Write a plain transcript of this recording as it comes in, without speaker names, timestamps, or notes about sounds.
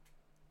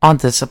On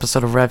this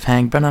episode of Rev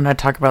Hang, Ben and I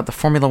talk about the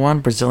Formula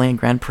One Brazilian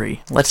Grand Prix.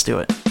 Let's do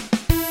it.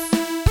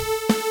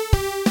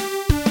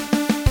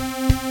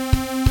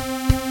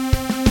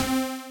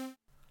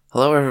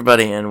 Hello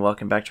everybody and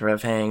welcome back to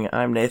Rev Hang.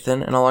 I'm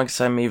Nathan and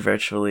alongside me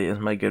virtually is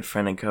my good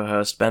friend and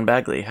co-host Ben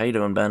Bagley. How you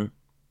doing, Ben?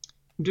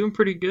 I'm doing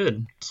pretty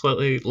good.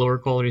 Slightly lower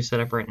quality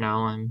setup right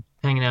now. I'm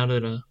hanging out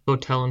at a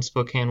hotel in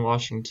Spokane,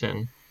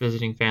 Washington,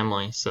 visiting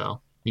family,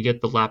 so you get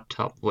the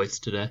laptop voice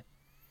today.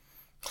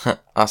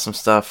 Awesome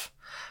stuff.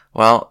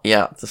 Well,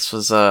 yeah, this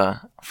was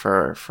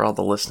for all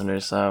the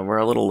listeners. We're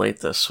a little late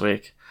this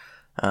week,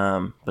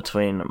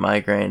 between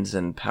migraines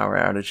and power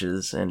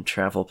outages and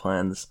travel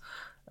plans.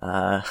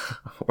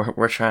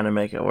 We're trying to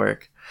make it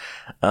work.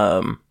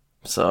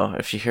 So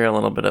if you hear a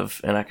little bit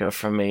of an echo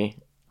from me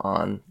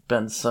on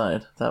Ben's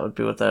side, that would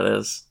be what that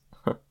is.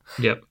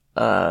 Yep.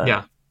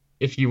 Yeah.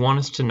 If you want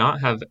us to not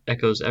have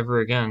echoes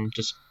ever again,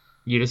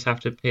 you just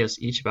have to pay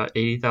us each about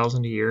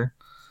 $80,000 a year.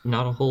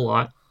 Not a whole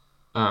lot.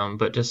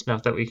 But just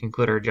enough that we can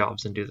quit our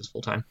jobs and do this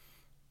full time.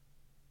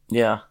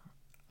 Yeah,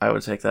 I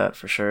would take that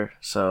for sure.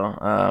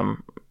 So,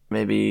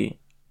 maybe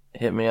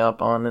hit me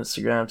up on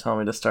Instagram, tell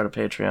me to start a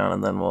Patreon,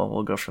 and then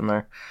we'll go from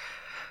there.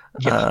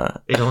 Yeah,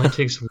 it only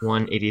takes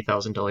one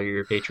 $80,000 a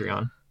year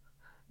Patreon.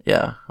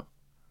 Yeah.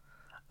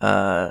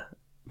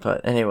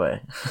 But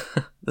anyway,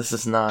 this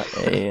is not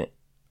a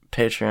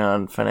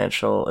Patreon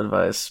financial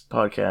advice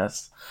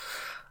podcast.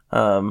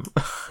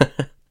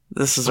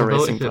 This is a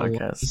racing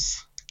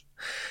podcast.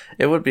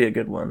 It would be a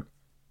good one.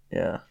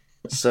 Yeah.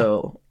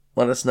 So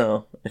let us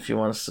know if you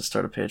want us to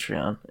start a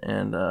Patreon,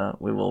 and I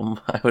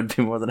would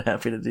be more than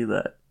happy to do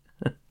that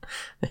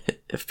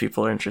if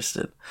people are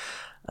interested.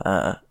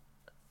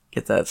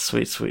 Get that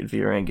sweet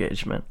viewer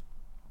engagement.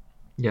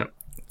 Yep.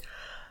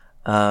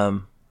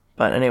 But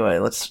anyway,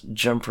 let's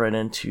jump right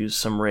into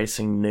some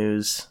racing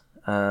news.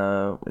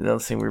 The other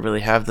thing we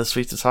really have this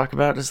week to talk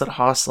about is that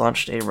Haas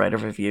launched a right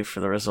of review for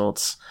the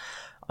results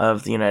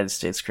of the United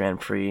States Grand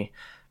Prix,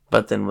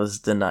 but then was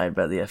denied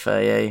by the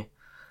FIA.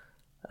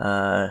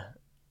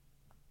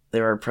 They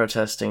were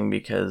protesting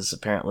because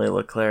apparently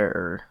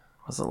Leclerc,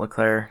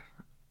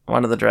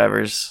 one of the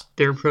drivers...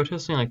 They were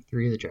protesting like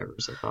three of the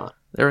drivers, I thought.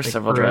 There were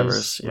several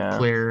drivers, yeah.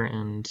 Leclerc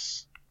and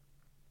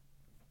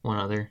one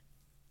other.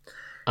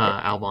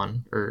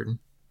 Albon,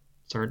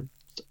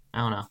 I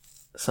don't know.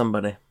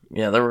 Somebody.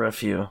 Yeah, there were a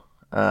few.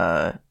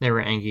 They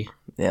were angry.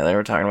 Yeah, they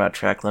were talking about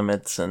track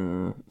limits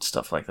and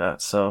stuff like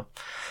that, so...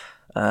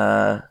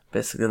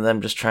 basically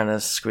them just trying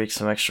to squeak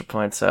some extra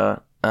points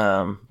out.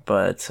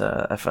 But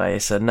FIA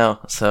said no,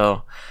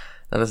 so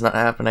that is not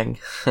happening.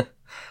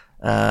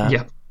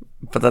 Yeah.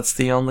 But that's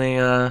the only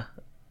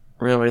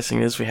real racing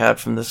news we had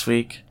from this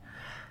week.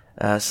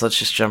 So let's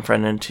just jump right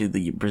into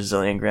the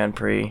Brazilian Grand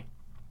Prix.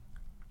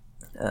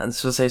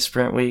 This was a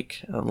sprint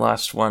week, the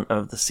last one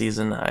of the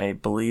season, I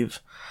believe.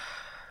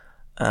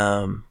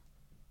 And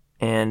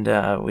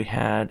we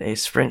had a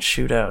sprint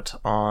shootout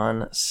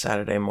on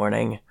Saturday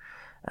morning.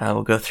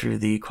 We'll go through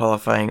the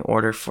qualifying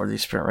order for the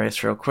sprint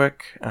race real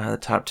quick. The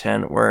top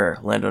 10 were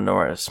Lando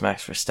Norris,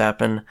 Max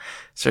Verstappen,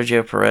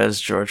 Sergio Perez,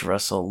 George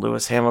Russell,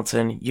 Lewis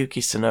Hamilton, Yuki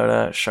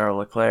Tsunoda, Charles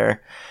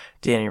Leclerc,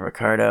 Danny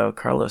Ricciardo,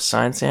 Carlos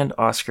Sainz, and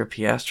Oscar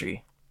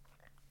Piastri.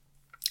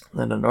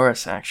 Lando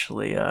Norris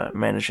actually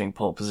managing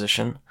pole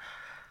position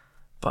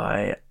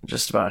by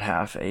just about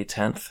half a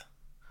tenth.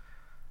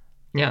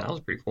 Yeah, that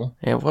was pretty cool.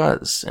 It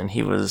was, and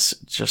he was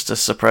just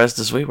as surprised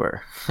as we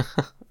were.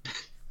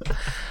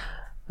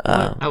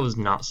 I was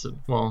not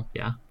well,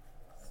 yeah.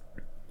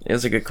 It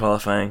was a good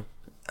qualifying.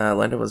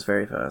 Lando was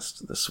very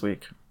fast this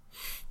week.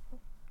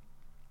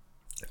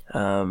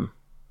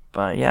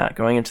 But yeah,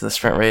 going into the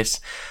sprint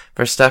race,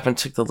 Verstappen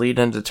took the lead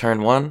into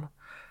turn one.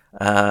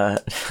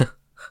 That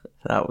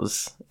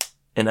was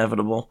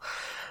inevitable.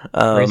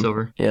 Race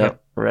over. Yeah,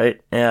 yep. Right.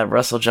 Yeah,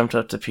 Russell jumped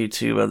up to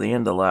P2 by the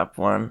end of lap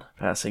 1,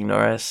 passing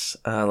Norris.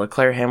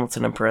 Leclerc,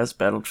 Hamilton, and Perez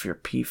battled for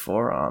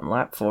P4 on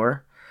lap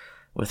 4,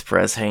 with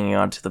Perez hanging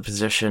on to the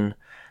position.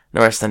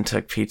 Norris then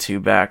took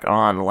P2 back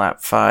on lap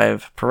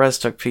 5. Perez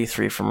took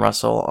P3 from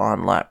Russell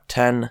on lap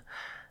 10.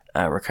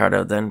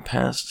 Ricciardo then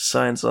passed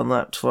Sainz on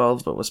lap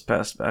 12, but was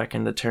passed back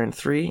into turn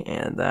 3,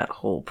 and that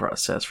whole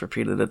process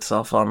repeated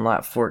itself on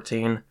lap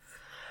 14.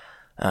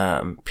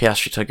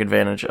 Piastri took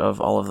advantage of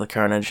all of the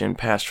carnage and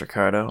passed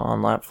Ricciardo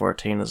on lap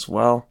 14 as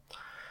well.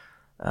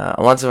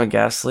 Alonso and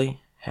Gasly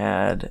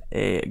had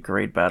a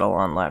great battle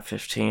on lap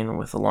 15,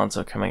 with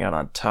Alonso coming out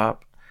on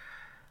top.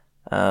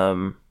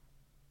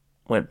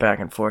 Went back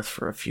and forth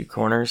for a few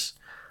corners.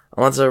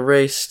 Alonso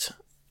raced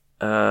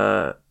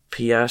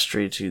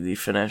Piastri to the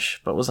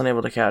finish, but wasn't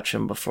able to catch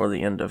him before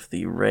the end of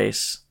the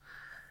race.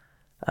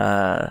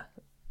 Alonso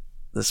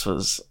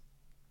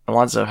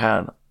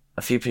had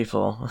a few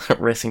people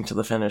racing to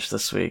the finish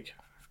this week.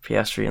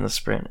 Piastri in the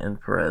sprint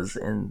and Perez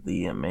in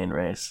the main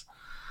race.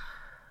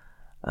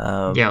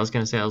 Yeah, I was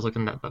going to say, I was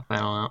looking at that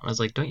final out, and I was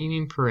like, don't you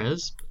mean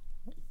Perez?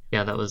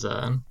 Yeah, that was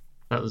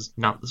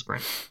not the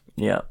sprint.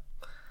 Yeah.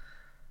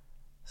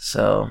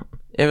 So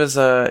it was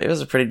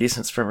a pretty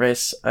decent sprint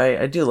race.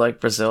 I do like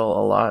Brazil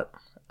a lot.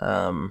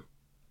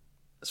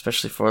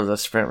 especially for the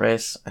sprint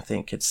race. I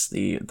think it's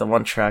the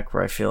one track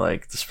where I feel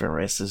like the sprint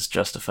race is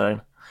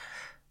justified.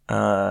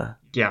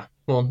 Yeah,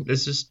 well,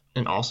 it's just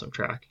an awesome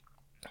track.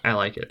 I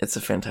like it. It's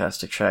a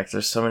fantastic track.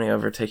 There's so many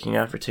overtaking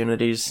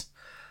opportunities.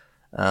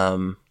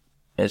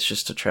 It's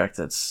just a track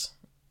that's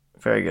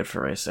very good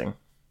for racing.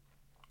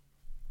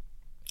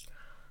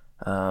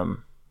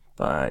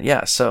 But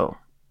yeah, so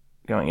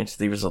going into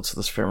the results of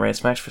the sprint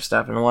race, Max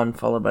Verstappen won,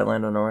 followed by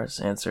Lando Norris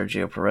and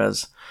Sergio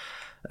Perez.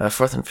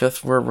 4th and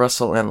 5th were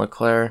Russell and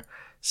Leclerc.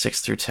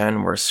 6 through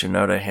 10 were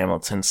Tsunoda,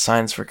 Hamilton,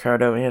 Sainz,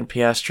 Ricciardo, and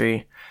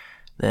Piastri.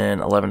 Then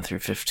 11 through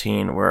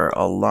 15 were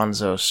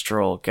Alonso,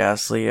 Stroll,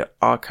 Gasly,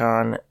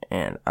 Ocon,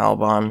 and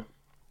Albon.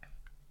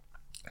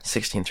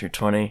 16 through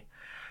 20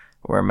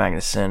 were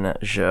Magnussen,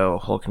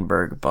 Zhou,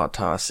 Hulkenberg,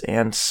 Bottas,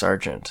 and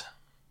Sargent.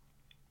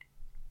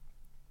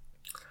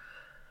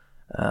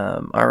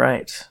 All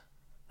right.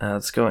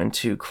 Let's go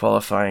into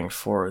qualifying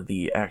for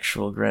the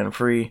actual Grand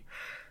Prix.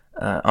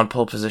 On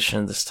pole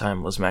position this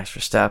time was Max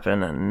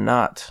Verstappen and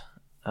not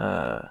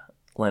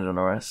Lando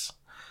Norris.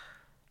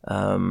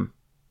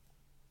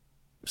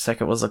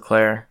 Second was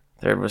Leclerc.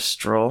 Third was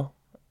Stroll.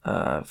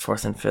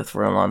 4th and 5th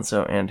were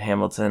Alonso and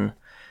Hamilton.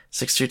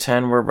 6 through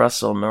 10 were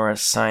Russell,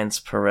 Norris,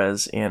 Sainz,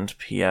 Perez, and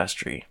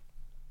Piastri.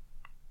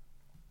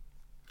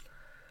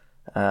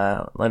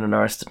 Lando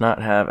Norris did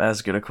not have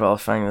as good a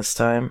qualifying this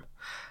time.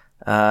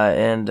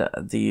 And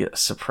the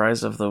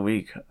surprise of the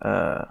week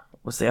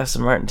was the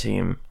Aston Martin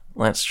team.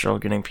 Lance Stroll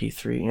getting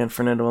P3 and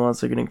Fernando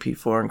Alonso getting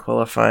P4 in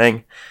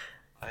qualifying.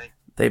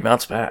 They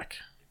bounced back.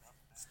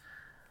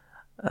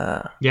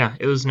 Yeah,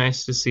 it was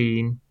nice to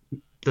see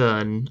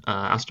the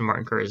Aston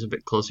Martin cars a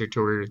bit closer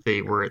to where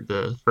they were at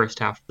the first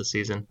half of the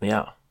season.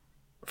 Yeah,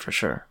 for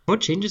sure.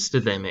 What changes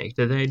did they make?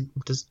 Did they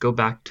just go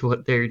back to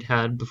what they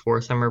had before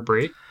summer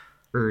break?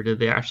 Or did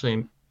they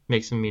actually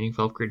make some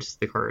meaningful upgrades to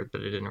the car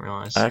that I didn't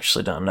realize? I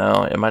actually don't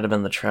know. It might have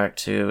been the track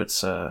too.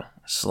 It's a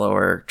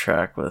slower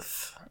track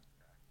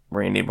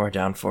where you need more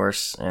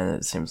downforce, and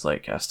it seems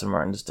like Aston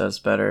Martin does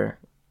better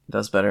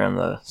in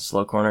the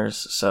slow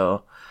corners.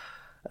 So,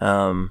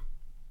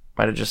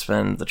 might have just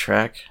been the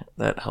track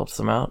that helped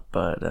them out,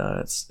 but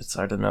it's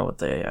hard to know what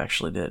they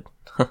actually did.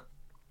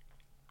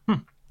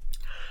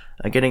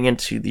 Getting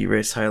into the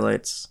race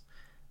highlights,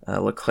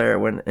 Leclerc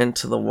went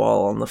into the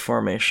wall on the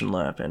formation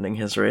lap, ending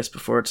his race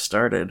before it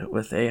started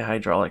with a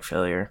hydraulic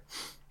failure.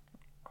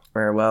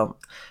 Or, well,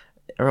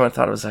 everyone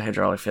thought it was a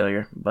hydraulic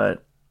failure,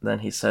 but then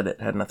he said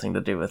it had nothing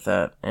to do with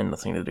that, and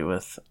nothing to do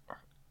with...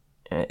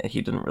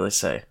 he didn't really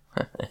say,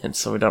 and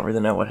so we don't really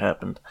know what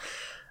happened.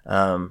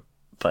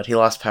 But he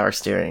lost power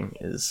steering,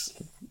 is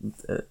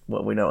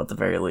what we know at the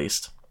very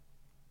least.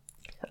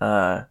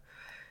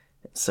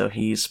 So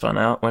he spun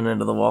out, went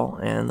into the wall,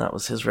 and that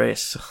was his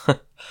race.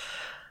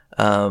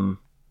 On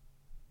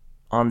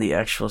the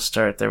actual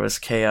start, there was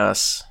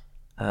chaos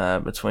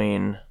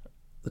between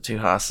the two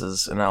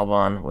Haas's and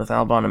Albon, with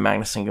Albon and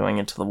Magnussen going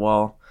into the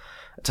wall.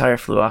 A tire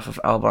flew off of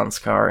Albon's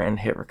car and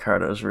hit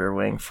Ricciardo's rear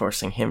wing,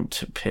 forcing him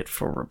to pit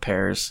for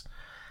repairs.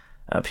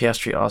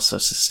 Piastri also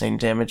sustained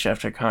damage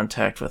after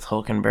contact with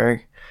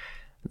Hulkenberg.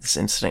 This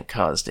incident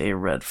caused a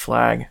red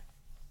flag.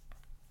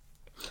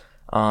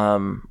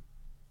 On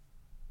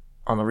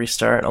the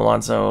restart,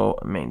 Alonso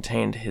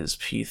maintained his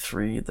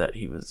P3 that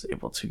he was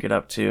able to get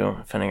up to,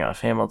 fending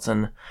off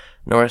Hamilton.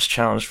 Norris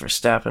challenged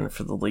Verstappen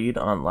for the lead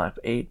on lap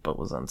 8, but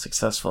was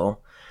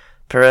unsuccessful.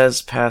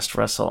 Perez passed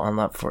Russell on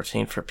lap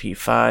 14 for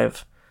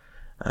P5.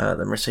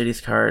 The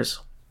Mercedes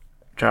cars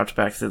dropped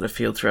back through the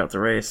field throughout the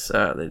race.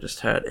 They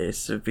just had a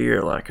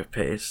severe lack of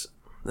pace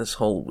this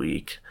whole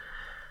week.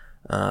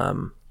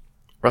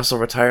 Russell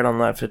retired on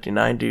lap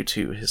 59 due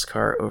to his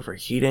car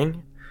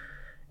overheating.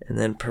 And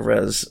then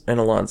Perez and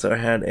Alonso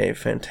had a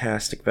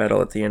fantastic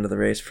battle at the end of the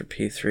race for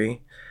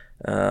P3.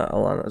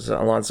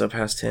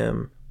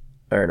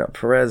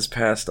 Perez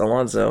passed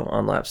Alonso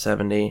on lap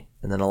 70,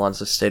 and then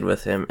Alonso stayed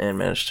with him and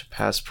managed to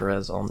pass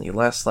Perez on the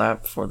last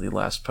lap for the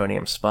last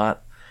podium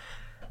spot.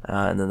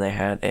 And then they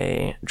had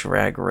a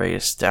drag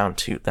race down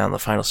the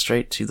final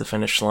straight to the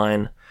finish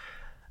line,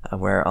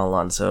 where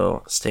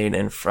Alonso stayed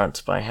in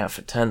front by half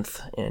a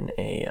tenth in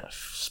a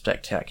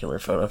spectacular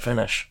photo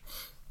finish.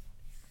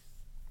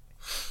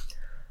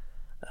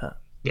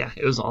 Yeah,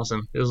 it was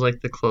awesome. It was like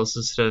the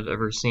closest I've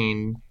ever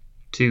seen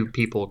two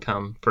people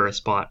come for a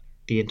spot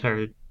the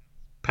entire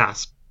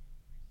past,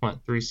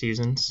 3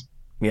 seasons?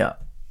 Yeah,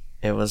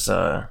 it was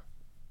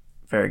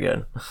very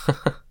good.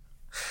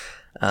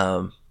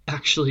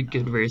 Actually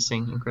good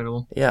racing,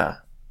 incredible. Yeah,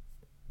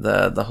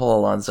 the whole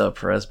Alonso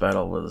Perez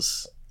battle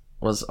was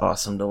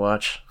awesome to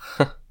watch.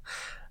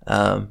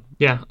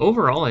 Yeah,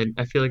 overall,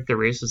 I feel like the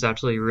race was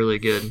actually really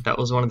good. That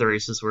was one of the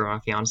races where my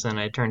fiance and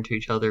I turned to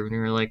each other and we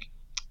were like,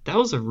 that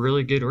was a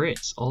really good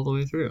race all the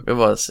way through. It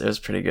was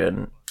pretty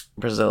good.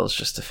 Brazil is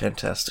just a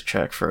fantastic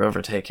track for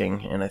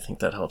overtaking, and I think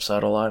that helps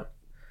out a lot.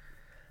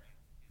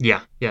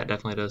 Yeah, it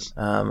definitely does.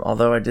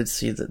 Although I did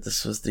see that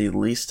this was the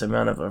least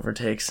amount of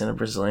overtakes in a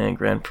Brazilian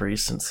Grand Prix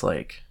since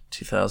like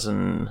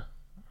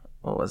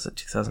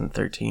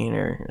 2013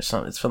 or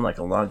something. It's been like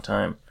a long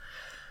time.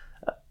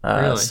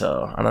 Really?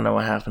 So I don't know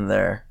what happened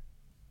there,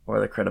 or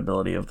the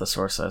credibility of the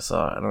source I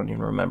saw. I don't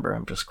even remember.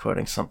 I'm just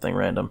quoting something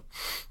random.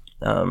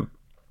 Um,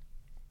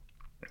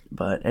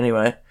 but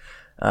anyway,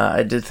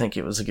 I did think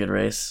it was a good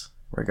race,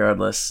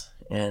 regardless.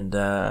 And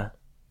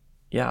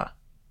yeah,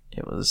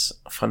 it was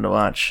fun to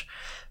watch.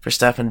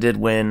 Verstappen did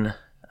win,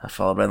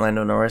 followed by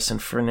Lando Norris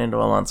and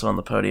Fernando Alonso on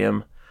the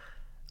podium.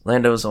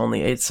 Lando was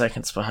only 8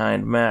 seconds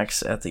behind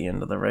Max at the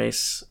end of the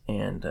race,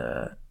 and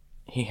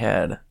he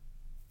had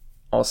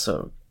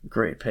also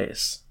great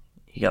pace.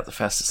 He got the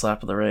fastest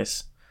lap of the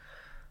race.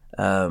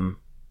 Lando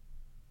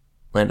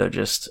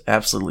just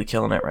absolutely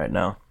killing it right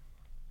now.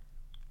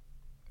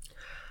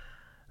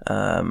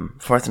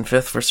 Fourth and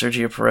fifth were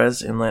Sergio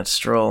Perez and Lance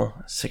Stroll.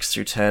 6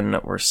 through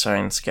 10 were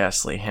Sainz,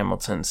 Gasly,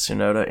 Hamilton,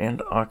 Tsunoda, and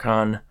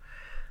Ocon.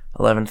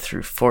 11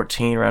 through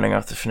 14, rounding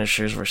off the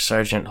finishers, were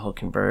Sargent,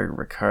 Hülkenberg,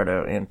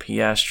 Ricciardo, and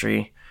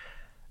Piastri.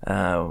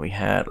 We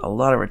had a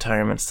lot of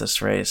retirements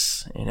this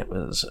race, and it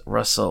was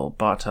Russell,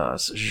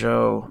 Bottas,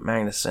 Zhou,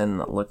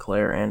 Magnussen,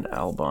 Leclerc, and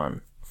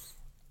Albon.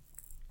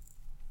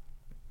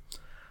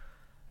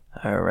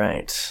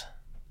 Alright.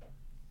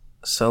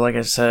 So like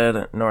I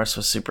said, Norris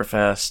was super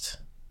fast.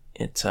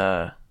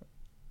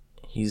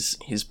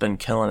 He's been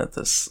killing it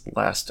this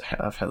last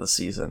half of the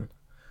season.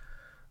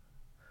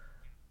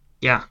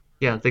 Yeah,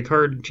 yeah. The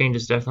card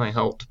changes definitely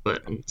helped,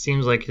 but it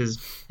seems like his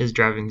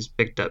driving's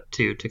picked up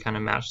too to kind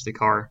of match the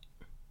car.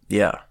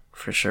 Yeah,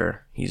 for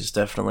sure. He's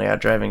definitely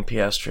outdriving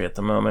Piastri at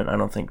the moment. I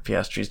don't think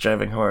Piastri's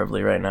driving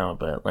horribly right now,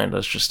 but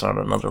Lando's just on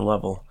another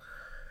level.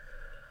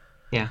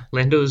 Yeah,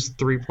 Lando's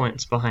 3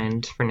 points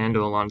behind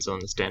Fernando Alonso in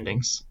the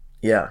standings.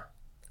 Yeah.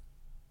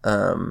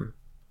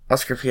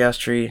 Oscar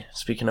Piastri,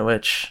 speaking of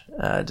which,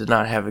 did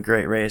not have a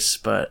great race,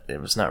 but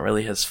it was not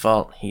really his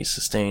fault. He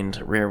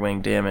sustained rear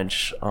wing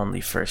damage on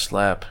the first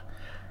lap,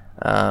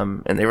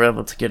 and they were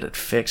able to get it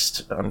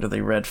fixed under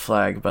the red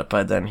flag, but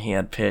by then he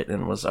had pit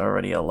and was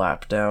already a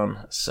lap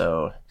down,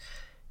 so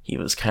he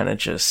was kind of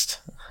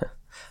just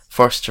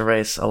forced to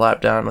race a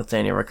lap down with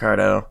Daniel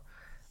Ricciardo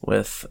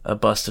with a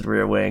busted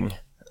rear wing,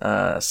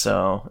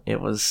 so it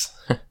was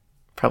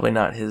probably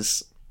not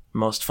his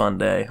most fun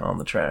day on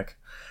the track.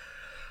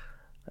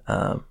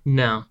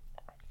 No.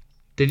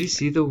 Did you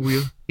see the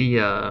wheel?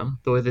 The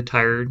way the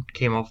tire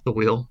came off the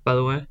wheel, by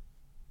the way?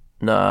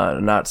 No,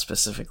 not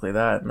specifically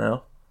that,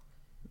 no.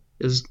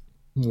 Is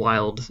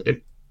wild.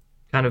 It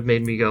kind of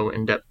made me go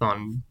in depth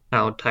on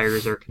how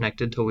tires are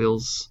connected to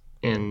wheels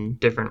in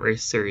different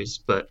race series,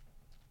 but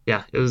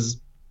yeah, it was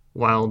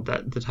wild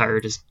that the tire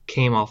just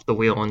came off the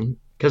wheel, and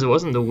because it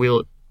wasn't the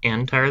wheel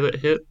and tire that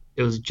hit,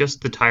 it was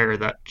just the tire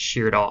that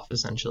sheared off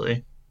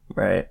essentially.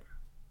 Right.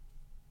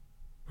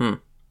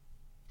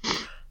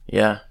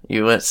 Yeah,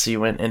 you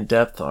went in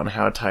depth on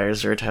how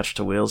tires are attached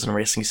to wheels in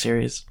racing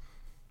series.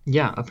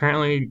 Yeah,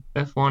 apparently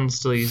F1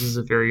 still uses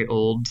a very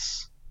old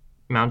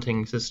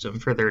mounting system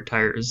for their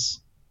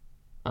tires,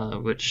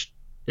 which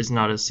is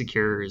not as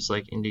secure as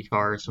like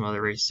IndyCar or some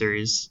other race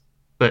series,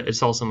 but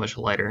it's also much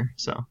lighter.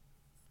 So,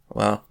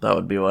 Well, that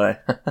would be why.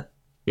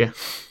 yeah.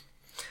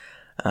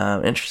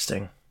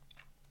 Interesting.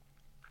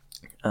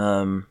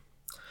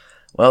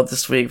 Well,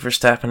 this week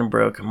Verstappen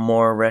broke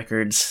more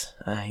records.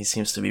 He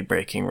seems to be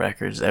breaking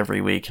records every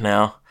week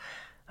now.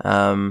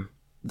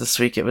 This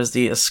week it was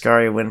the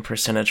Ascari win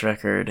percentage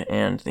record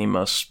and the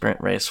most sprint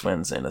race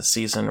wins in a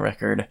season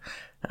record.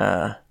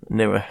 The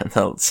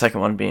second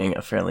one being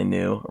a fairly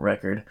new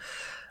record.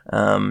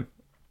 And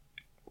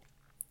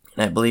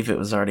I believe it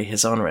was already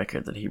his own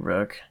record that he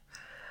broke.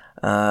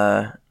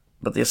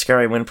 But the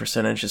Ascari win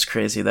percentage is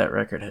crazy. That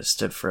record has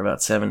stood for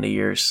about 70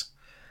 years.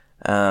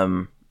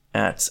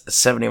 At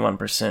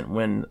 71%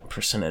 win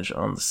percentage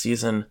on the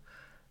season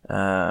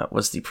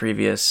was the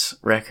previous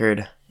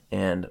record,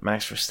 and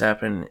Max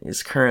Verstappen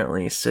is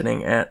currently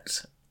sitting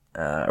at,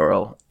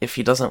 or if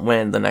he doesn't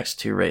win the next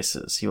two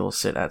races, he will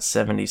sit at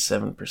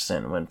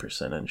 77% win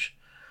percentage,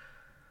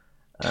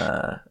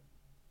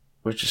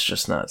 which is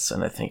just nuts,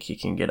 and I think he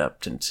can get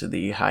up into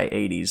the high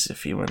 80s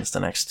if he wins the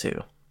next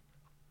two.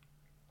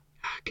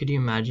 Could you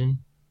imagine?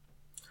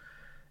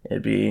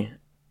 It'd be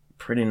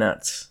pretty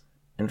nuts.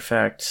 In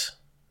fact,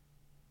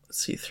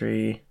 let's see,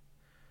 3.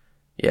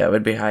 Yeah, it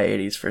would be high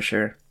 80s for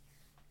sure.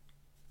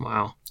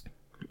 Wow.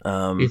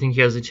 Do you think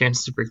he has a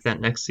chance to break that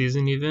next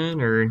season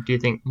even, or do you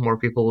think more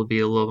people will be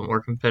a little bit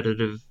more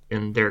competitive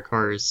in their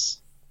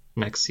cars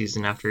next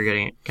season after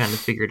getting it kind of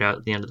figured out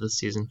at the end of the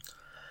season?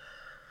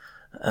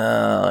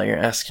 You're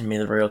asking me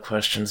the real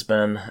questions,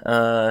 Ben.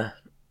 I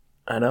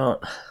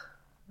don't.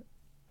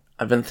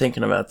 I've been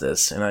thinking about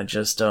this, and I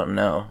just don't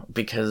know,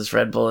 because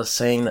Red Bull is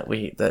saying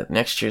that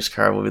next year's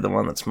car will be the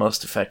one that's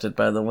most affected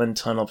by the wind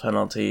tunnel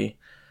penalty,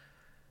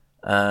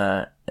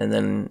 and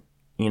then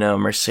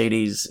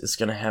Mercedes is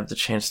going to have the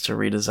chance to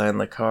redesign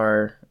the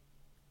car,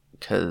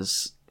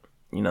 because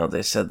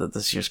they said that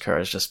this year's car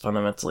is just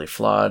fundamentally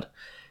flawed,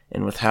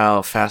 and with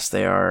how fast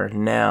they are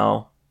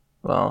now,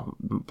 well,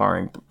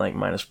 barring like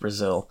minus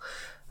Brazil,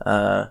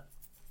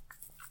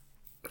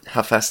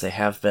 how fast they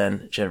have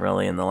been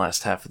generally in the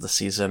last half of the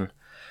season.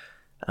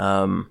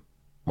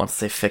 once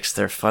they fix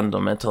their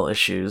fundamental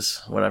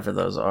issues, whatever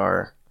those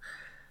are,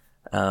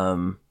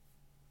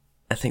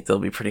 I think they'll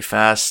be pretty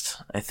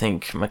fast. I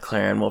think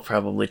McLaren will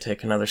probably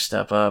take another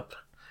step up.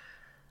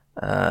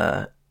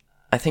 I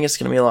think it's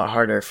going to be a lot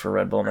harder for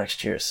Red Bull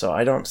next year, so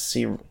I don't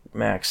see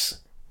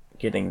Max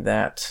getting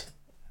that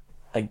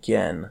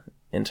again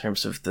in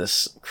terms of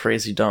this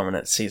crazy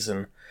dominant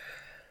season.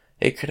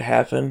 It could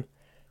happen,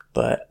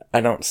 but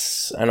I don't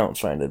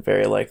find it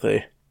very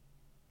likely.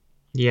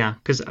 Yeah,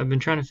 because I've been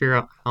trying to figure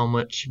out how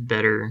much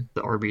better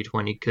the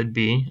RB20 could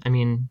be. I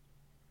mean,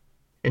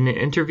 in an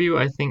interview,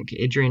 I think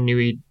Adrian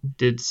Newey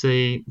did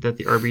say that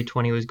the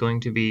RB20 was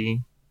going to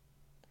be,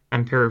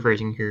 I'm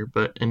paraphrasing here,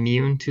 but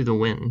immune to the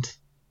wind.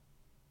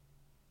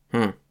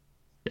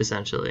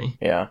 Essentially.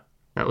 Yeah.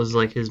 That was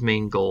like his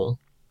main goal.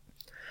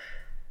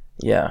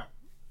 Yeah.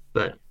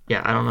 But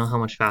yeah, I don't know how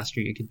much faster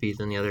you could be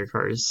than the other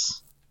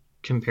cars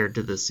compared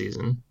to this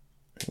season.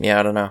 Yeah,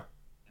 I don't know.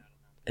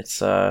 It's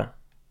gonna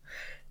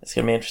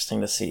be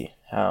interesting to see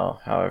how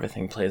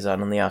everything plays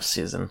out in the off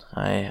season.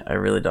 I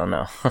really don't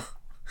know.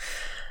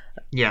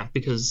 Yeah,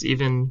 because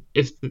even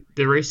if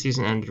the race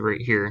season ended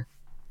right here,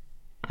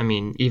 I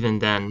mean, even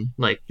then,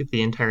 like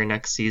the entire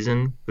next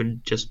season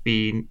would just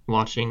be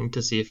watching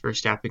to see if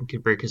Verstappen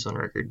could break his own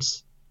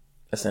records.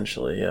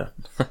 Essentially, yeah.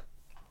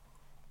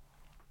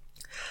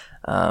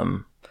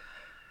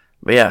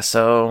 But yeah,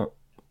 so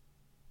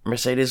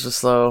Mercedes was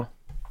slow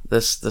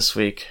this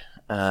week.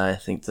 I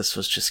think this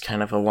was just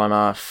kind of a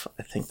one-off.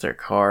 I think their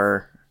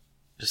car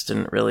just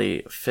didn't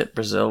really fit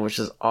Brazil, which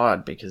is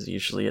odd because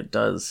usually it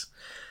does.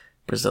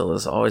 Brazil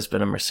has always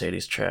been a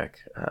Mercedes track,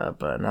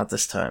 but not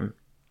this time.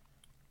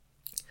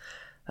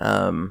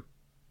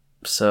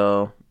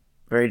 So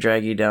very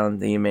draggy down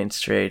the main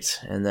straight,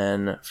 and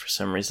then for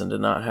some reason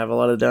did not have a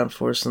lot of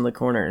downforce in the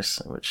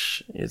corners,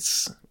 which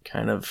is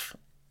kind of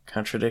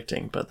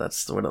contradicting, but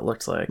that's what it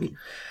looked like.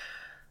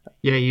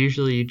 Yeah,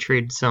 usually you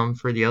trade some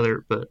for the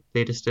other, but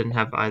they just didn't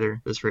have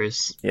either this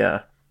race.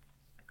 Yeah.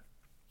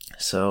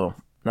 So,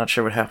 not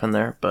sure what happened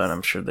there, but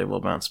I'm sure they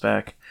will bounce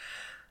back.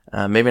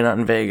 Maybe not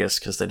in Vegas,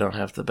 because they don't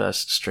have the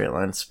best straight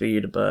line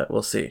speed, but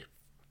we'll see.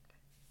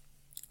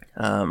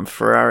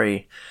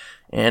 Ferrari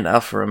and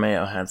Alfa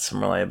Romeo had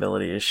some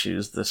reliability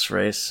issues this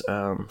race.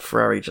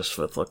 Ferrari just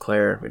with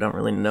Leclerc. We don't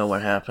really know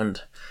what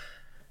happened.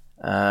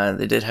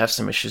 They did have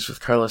some issues with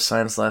Carlos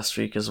Sainz last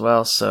week as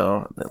well,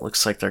 so it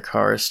looks like their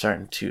car is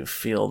starting to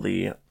feel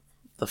the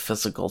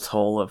physical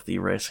toll of the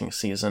racing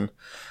season.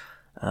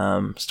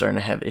 Starting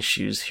to have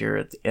issues here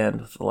at the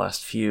end of the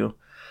last few.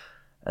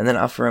 And then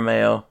Alfa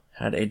Romeo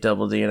had a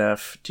double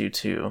DNF due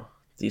to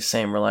the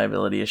same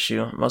reliability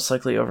issue. Most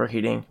likely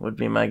overheating would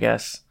be my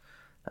guess.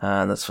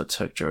 That's what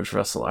took George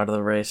Russell out of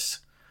the race.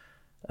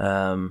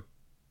 Don't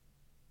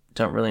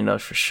really know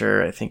for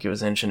sure. I think it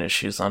was engine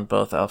issues on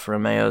both Alfa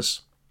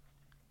Romeos.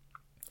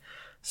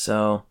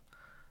 So,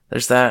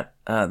 there's that.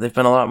 They've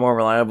been a lot more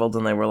reliable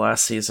than they were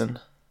last season.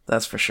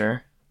 That's for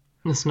sure.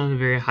 It's not a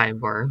very high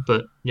bar,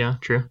 but yeah,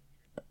 true.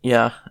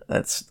 Yeah,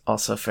 that's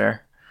also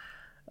fair.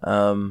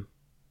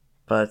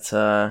 But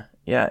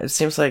yeah, it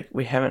seems like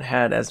we haven't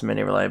had as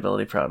many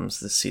reliability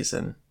problems this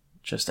season,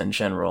 just in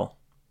general.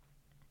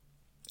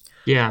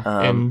 Yeah,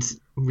 and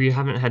we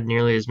haven't had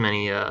nearly as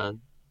many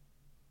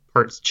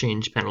parts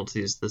change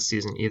penalties this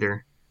season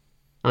either.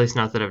 At least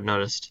not that I've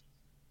noticed.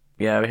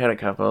 Yeah, we had a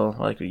couple.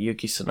 Like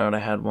Yuki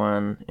Tsunoda had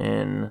one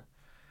in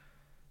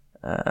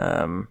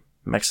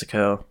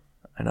Mexico.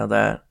 I know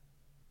that.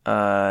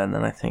 And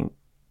then I think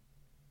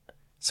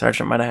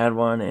Sargent might have had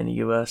one in the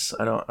U.S.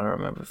 I don't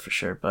remember for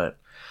sure, but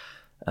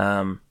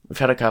we've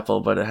had a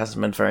couple, but it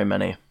hasn't been very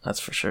many. That's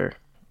for sure.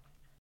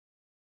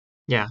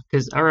 Yeah,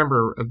 because I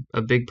remember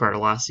a big part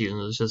of last season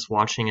was just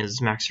watching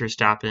as Max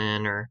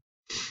Verstappen or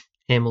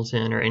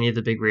Hamilton or any of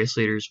the big race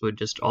leaders would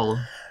just all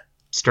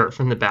start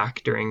from the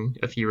back during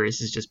a few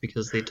races just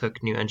because they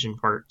took new engine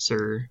parts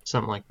or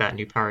something like that,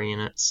 new power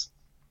units.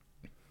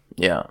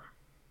 Yeah.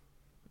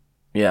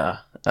 Yeah.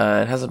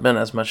 It hasn't been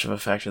as much of a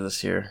factor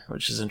this year,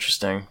 which is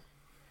interesting.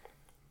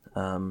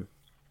 But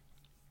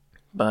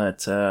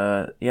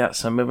yeah,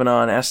 so moving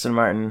on, Aston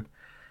Martin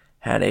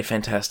had a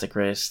fantastic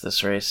race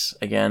this race.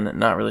 Again,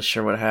 not really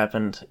sure what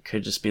happened. It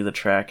could just be the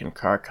track and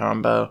car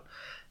combo.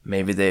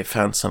 Maybe they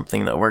found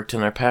something that worked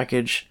in their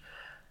package.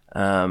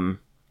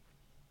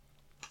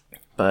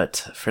 But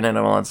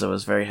Fernando Alonso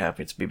was very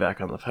happy to be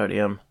back on the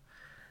podium.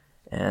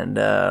 And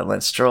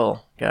Lance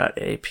Stroll got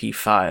a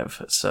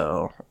P5.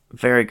 So,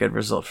 very good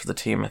result for the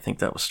team. I think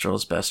that was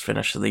Stroll's best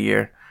finish of the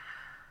year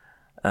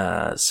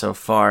so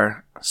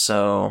far.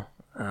 So,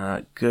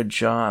 good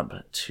job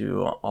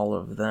to all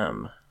of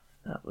them.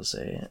 That was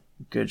a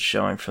good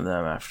showing for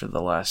them after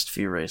the last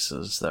few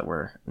races that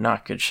were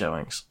not good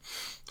showings.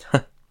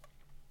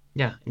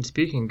 Yeah, and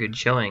speaking of good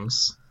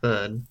showings,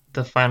 the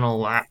final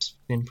laps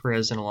between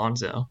Perez and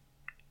Alonso.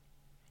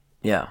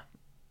 Yeah,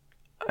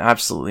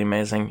 absolutely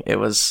amazing. It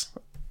was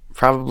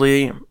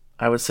probably,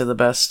 I would say,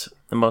 the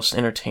most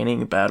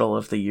entertaining battle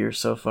of the year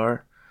so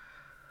far.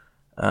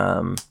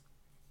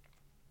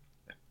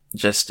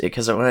 just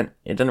because it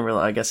didn't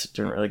really, I guess it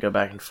didn't really go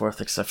back and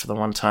forth except for the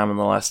one time in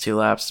the last 2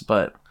 laps,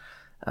 but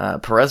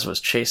Perez was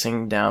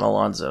chasing down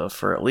Alonso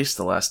for at least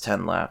the last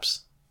 10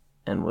 laps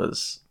and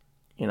was,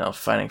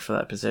 fighting for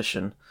that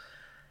position.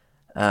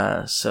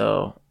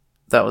 So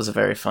that was a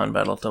very fun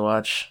battle to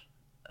watch.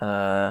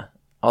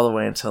 All the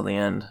way until the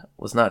end.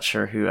 Was not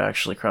sure who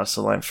actually crossed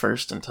the line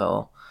first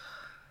until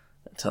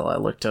I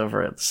looked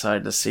over at the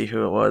side to see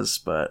who it was,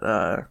 but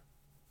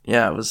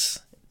yeah, it was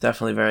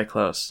definitely very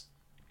close.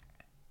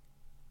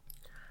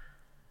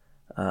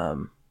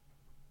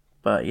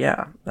 But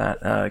yeah,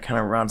 that kind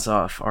of rounds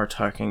off our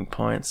talking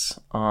points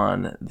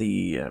on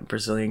the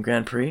Brazilian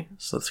Grand Prix.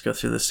 So let's go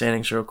through the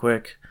standings real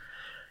quick.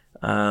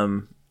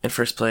 In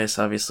first place,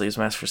 obviously, is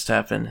Max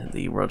Verstappen,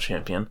 the world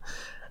champion.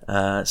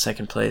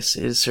 Second place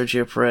is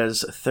Sergio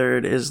Perez.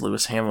 Third is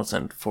Lewis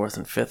Hamilton. Fourth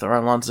and fifth are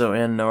Alonso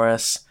and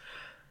Norris.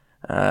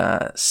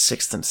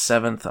 Sixth and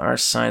seventh are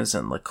Sainz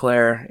and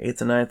Leclerc.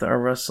 Eighth and ninth are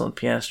Russell and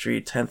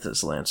Piastri. 10th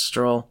is Lance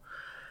Stroll.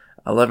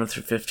 11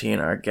 through 15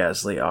 are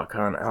Gasly,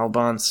 Ocon,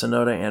 Albon,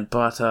 Tsunoda, and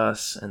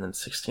Bottas. And then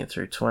 16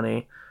 through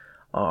 20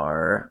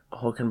 are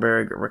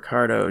Hülkenberg,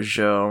 Ricciardo,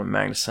 Zhou,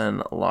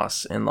 Magnussen,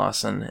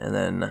 Lawson. And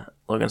then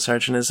Logan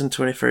Sargent is in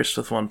 21st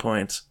with 1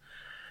 point.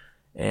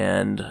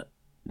 And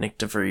Nick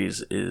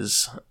DeVries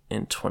is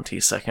in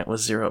 22nd with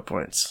 0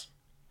 points.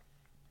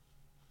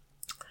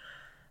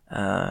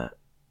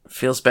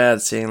 Feels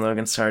bad seeing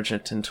Logan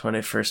Sargent in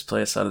 21st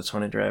place out of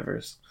 20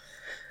 drivers.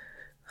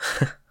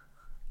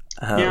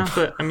 Yeah,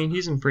 but I mean,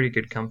 he's in pretty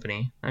good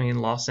company. I mean,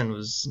 Lawson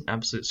was an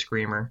absolute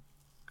screamer.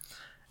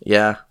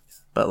 Yeah,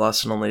 but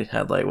Lawson only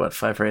had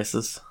 5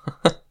 races?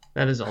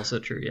 That is also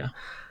true, yeah.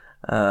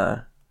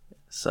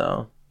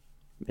 So,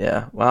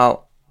 yeah,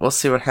 well, we'll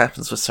see what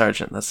happens with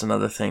Sargent. That's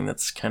another thing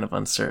that's kind of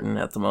uncertain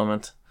at the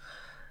moment.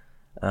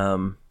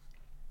 I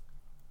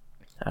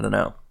don't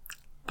know.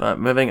 But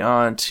moving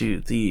on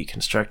to the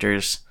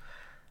constructors,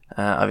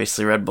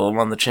 obviously Red Bull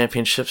won the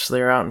championship, so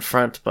they're out in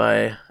front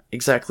by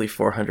exactly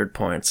 400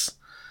 points.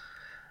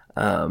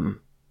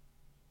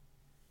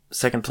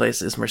 Second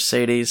place is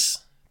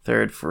Mercedes,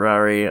 third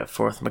Ferrari,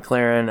 fourth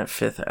McLaren,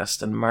 fifth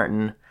Aston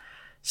Martin,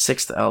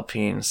 sixth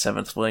Alpine,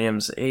 seventh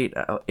Williams, eighth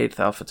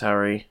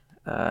AlphaTauri,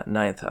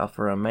 ninth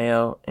Alfa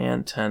Romeo,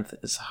 and 10th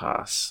is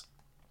Haas.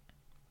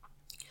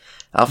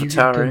 You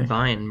could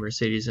combine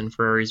Mercedes and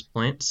Ferrari's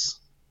points,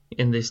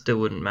 and they still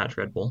wouldn't match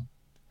Red Bull.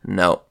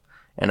 No,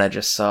 and I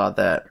just saw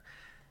that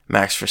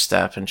Max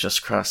Verstappen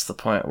just crossed the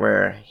point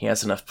where he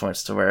has enough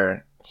points to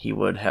where he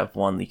would have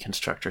won the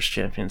Constructors'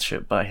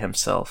 Championship by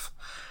himself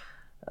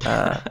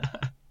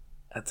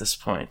at this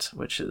point,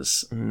 which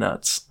is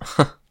nuts.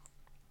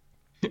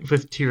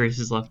 With 2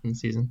 races left in the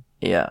season.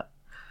 Yeah.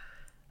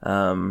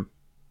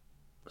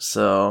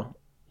 So,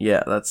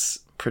 yeah, that's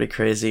pretty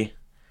crazy.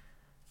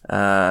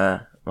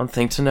 One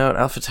thing to note,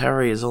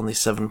 AlphaTauri is only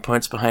 7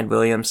 points behind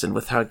Williams, and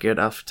with how good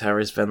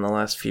AlphaTauri's been the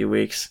last few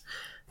weeks,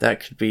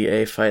 that could be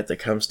a fight that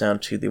comes down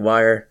to the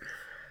wire.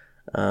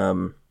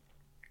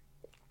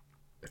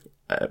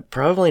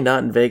 Probably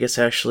not in Vegas,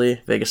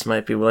 actually. Vegas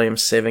might be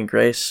Williams' saving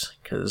grace,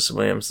 because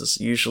Williams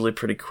is usually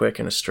pretty quick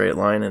in a straight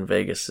line, and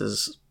Vegas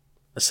is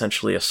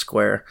essentially a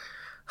square.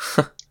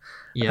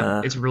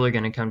 Yeah, it's really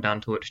going to come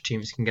down to which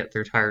teams can get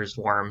their tires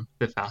warm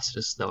the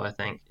fastest, though, I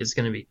think. It's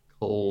going to be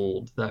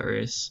cold, that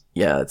race.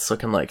 Yeah, it's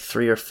looking like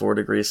 3 or 4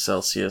 degrees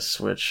Celsius,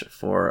 which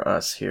for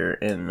us here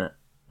in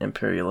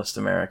imperialist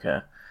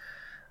America,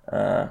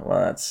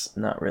 well, that's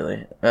not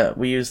really.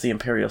 We use the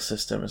imperial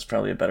system is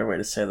probably a better way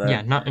to say that.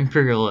 Yeah, not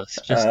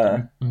imperialist, just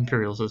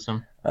imperial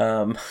system.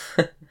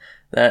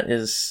 That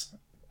is,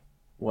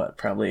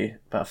 probably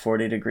about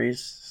 40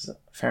 degrees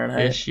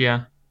Fahrenheit? Ish,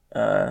 yeah.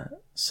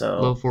 So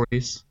low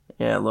 40s.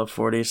 Yeah, low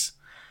 40s.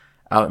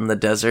 Out in the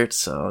desert,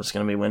 so it's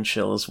going to be wind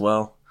chill as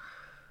well.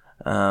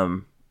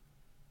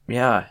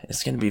 Yeah,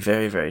 it's going to be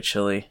very, very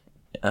chilly.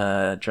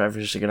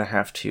 Drivers are going to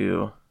have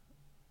to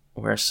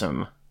wear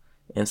some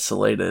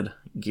insulated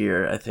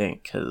gear, I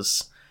think,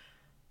 because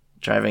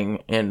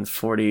driving in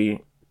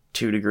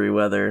 42-degree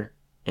weather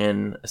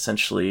in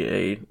essentially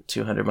a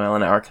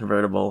 200-mile-an-hour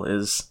convertible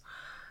is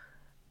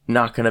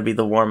not going to be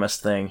the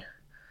warmest thing.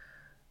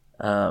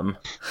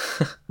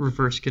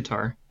 Reverse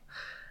guitar.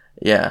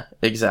 Yeah,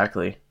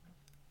 exactly.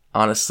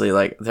 Honestly,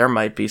 there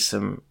might be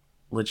some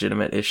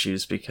legitimate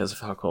issues because of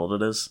how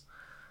cold it is.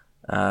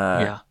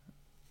 Yeah.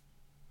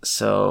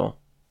 So,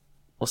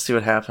 we'll see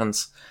what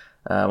happens.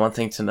 One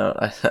thing to note,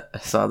 I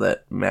saw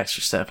that Max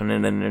Verstappen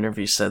in an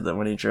interview said that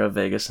when he drove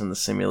Vegas in the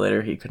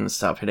simulator, he couldn't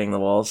stop hitting the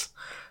walls.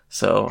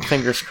 So,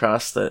 fingers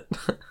crossed that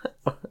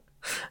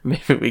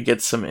maybe we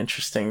get some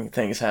interesting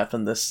things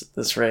happen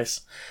this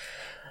race.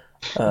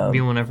 Me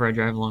whenever I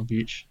drive Long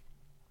Beach.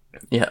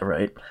 Yeah,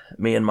 right.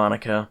 Me and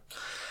Monaco.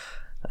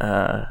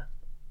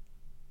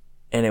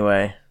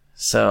 Anyway,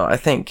 so I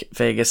think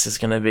Vegas is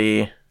going to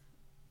be...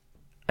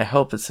 I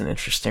hope it's an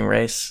interesting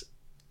race.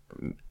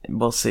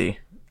 We'll see.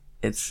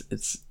 It's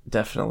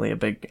definitely a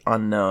big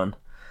unknown.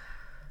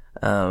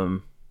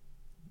 But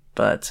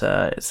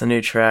it's a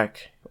new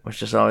track,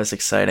 which is always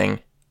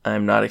exciting.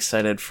 I'm not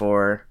excited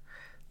for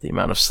the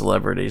amount of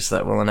celebrities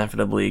that will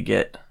inevitably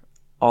get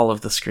all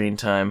of the screen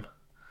time.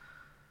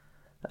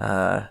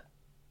 I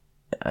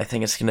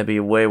think it's going to be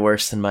way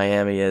worse than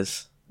Miami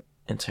is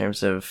in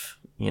terms of,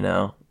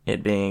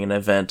 it being an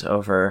event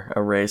over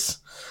a race.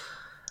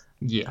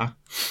 Yeah.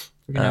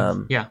 We're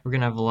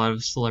gonna have a lot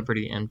of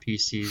celebrity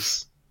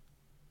NPCs.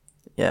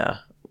 Yeah.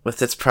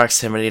 With its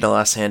proximity to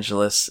Los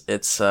Angeles,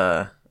 it's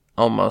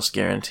almost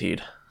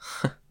guaranteed.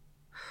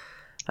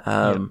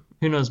 Who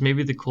knows?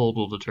 Maybe the cold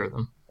will deter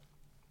them.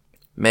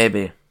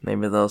 Maybe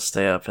they'll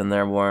stay up in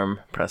their warm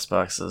press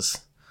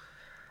boxes.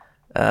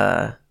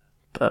 But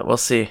we'll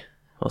see.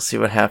 We'll see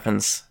what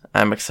happens.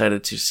 I'm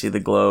excited to see the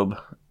Globe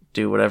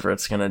do whatever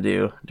it's gonna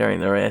do during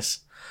the race.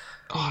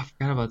 Oh, I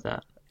forgot about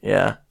that.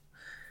 Yeah.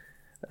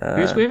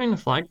 Who's waving the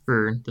flag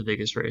for the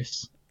Vegas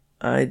race?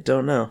 I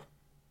don't know.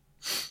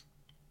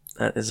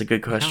 That is a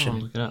good question. I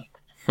look it up.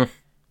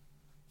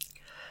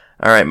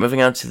 All right,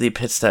 moving on to the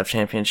Pit Stop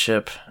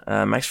Championship.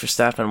 Max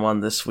Verstappen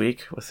won this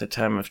week with a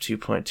time of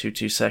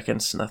 2.22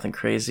 seconds. Nothing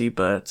crazy,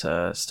 but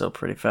still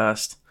pretty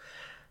fast.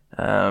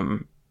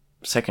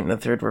 Second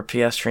and third were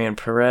Piastri and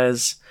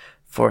Perez.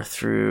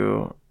 Fourth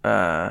and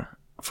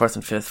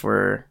fifth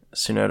were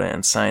Tsunoda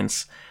and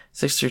Sainz.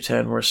 6 through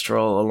 10 were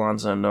Stroll,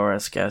 Alonso,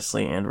 Norris,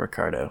 Gasly, and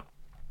Ricciardo.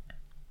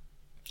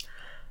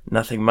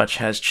 Nothing much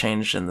has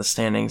changed in the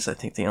standings. I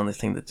think the only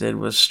thing that did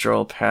was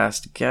Stroll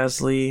passed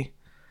Gasly.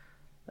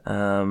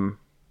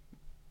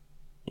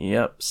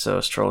 Yep, so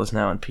Stroll is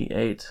now in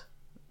P8.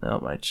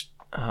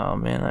 Oh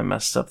man, I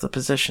messed up the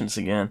positions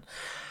again.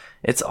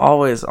 It's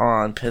always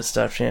on Pit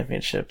Stop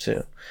Championship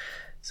too.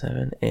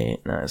 7,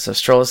 8, 9. So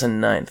Stroll is in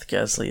 9th,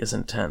 Gasly is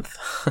in 10th.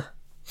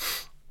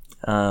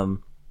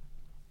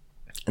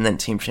 And then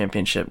Team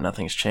Championship,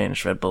 nothing's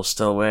changed. Red Bull's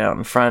still way out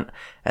in front.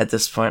 At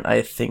this point,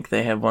 I think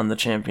they have won the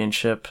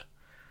championship.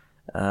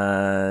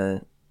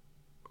 Looking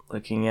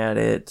at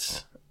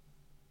it,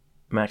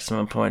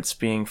 maximum points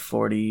being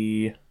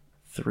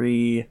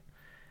 43.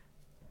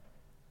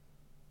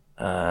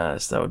 So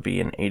that would be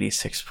an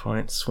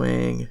 86-point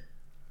swing.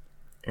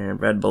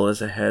 And Red Bull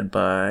is ahead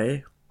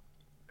by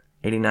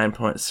 89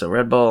 points. So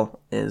Red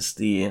Bull is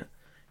the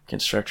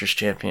Constructors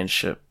champion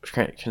for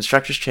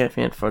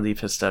the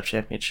Pit Stop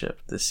Championship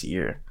this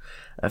year,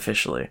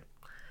 officially.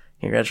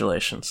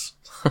 Congratulations!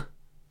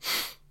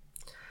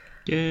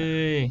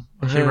 Yay!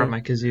 I should have brought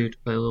my kazoo to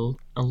play a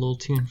little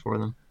tune for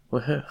them.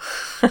 Woohoo!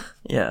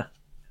 Yeah.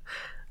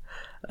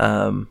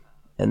 And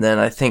then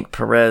I think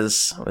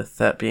Perez, with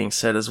that being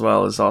said as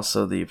well, is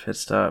also the Pit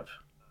Stop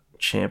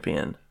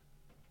champion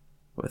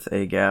with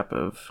a gap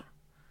of,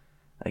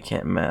 I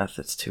can't math,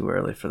 it's too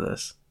early for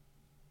this.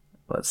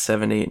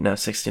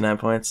 69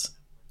 points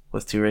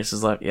with 2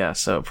 races left. Yeah,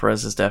 so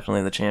Perez is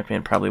definitely the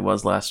champion, probably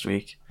was last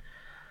week.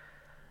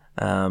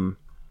 But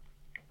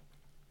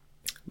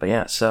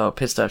yeah, so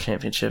Pit Stop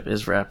Championship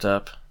is wrapped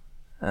up.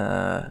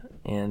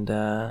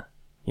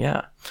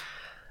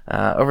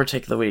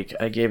 Overtake of the week.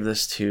 I gave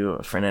this to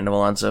Fernando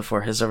Alonso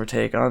for his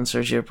overtake on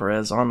Sergio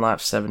Perez on lap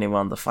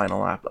 71, the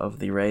final lap of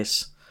the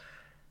race.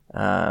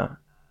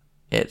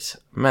 It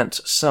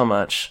meant so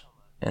much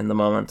in the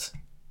moment.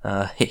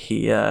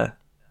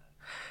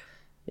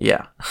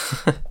 Yeah,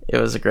 it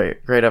was a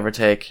great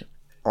overtake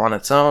on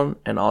its own,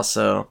 and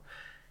also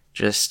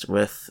just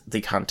with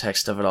the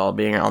context of it all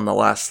being on the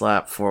last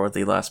lap for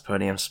the last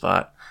podium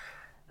spot.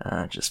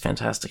 Just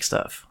fantastic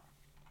stuff.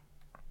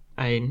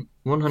 I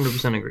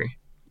 100% agree.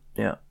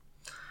 Yeah.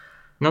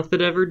 Not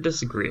that I ever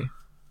disagree.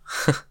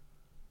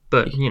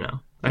 But,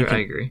 I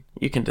agree.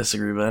 You can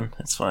disagree, Ben.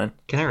 It's fine.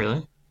 Can I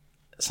really?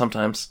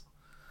 Sometimes.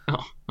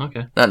 Oh,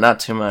 okay. Not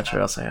too much,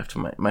 or else I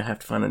might have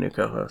to find a new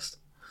co-host.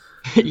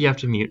 You have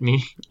to mute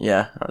me.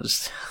 Yeah, I'll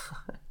just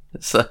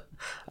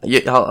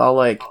I'll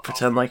like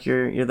pretend like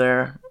you're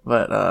there,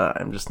 but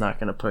I'm just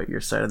not gonna put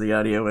your side of the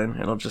audio in.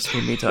 It'll just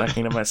be me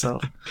talking to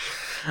myself.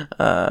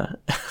 No,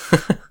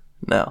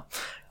 of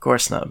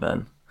course not,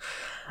 Ben.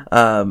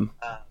 All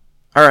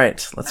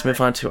right, let's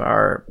move on to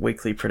our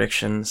weekly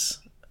predictions.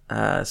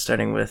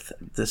 Starting with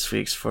this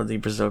week's for the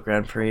Brazil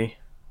Grand Prix.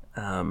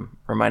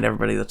 Remind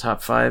everybody the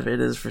top 5.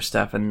 It is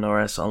Verstappen,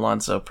 Norris,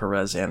 Alonso,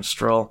 Perez, and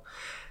Stroll.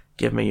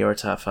 Give me your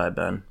top 5,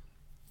 Ben.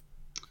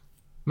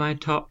 My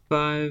top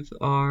 5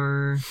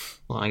 are...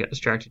 Well, I got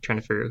distracted trying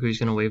to figure out who's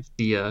going to wave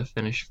the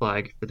Finnish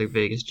flag for the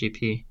Vegas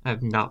GP. I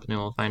have not been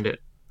able to find it.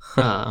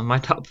 My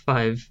top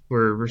 5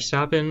 were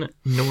Verstappen,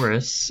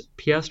 Norris,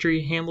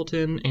 Piastri,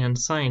 Hamilton, and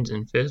Sainz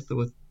in 5th,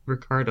 with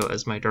Ricciardo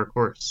as my dark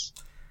horse.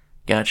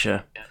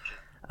 Gotcha.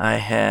 I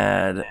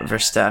had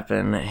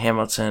Verstappen,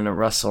 Hamilton,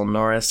 Russell,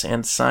 Norris,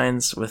 and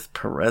Sainz with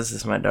Perez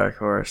as my dark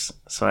horse.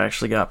 So I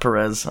actually got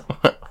Perez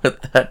with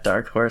that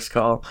dark horse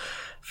call.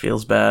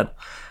 Feels bad.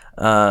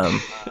 Got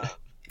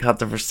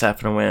the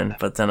Verstappen win,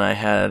 but then I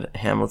had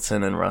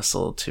Hamilton and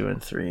Russell 2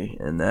 and 3,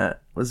 and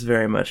that was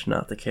very much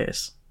not the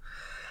case.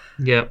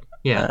 Yep.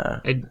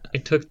 Yeah. I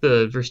took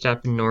the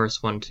Verstappen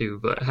Norris one too,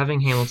 but having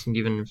Hamilton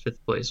even in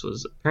 5th place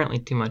was apparently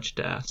too much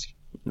to ask.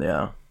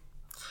 Yeah.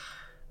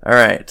 All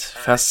right,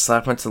 fastest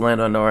lap went to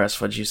Lando Norris.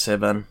 What'd you say,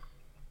 Ben?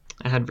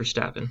 I had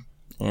Verstappen.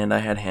 And I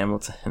had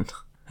Hamilton.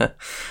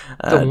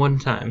 The one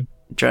time.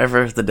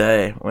 Driver of the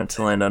day went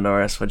to Lando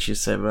Norris. What'd you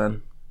say,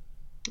 Ben?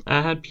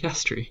 I had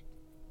Piastri.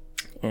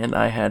 And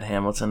I had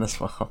Hamilton as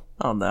well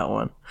on that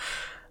one.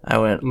 I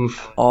went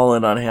Oof. all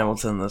in on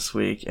Hamilton this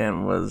week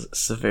and was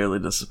severely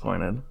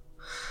disappointed.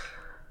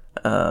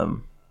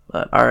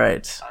 But all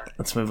right,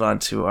 let's move on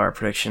to our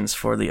predictions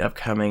for the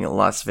upcoming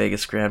Las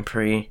Vegas Grand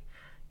Prix.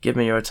 Give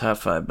me your top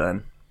 5,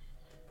 Ben.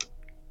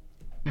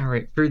 All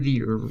right, for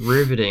the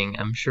riveting,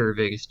 I'm sure,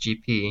 Vegas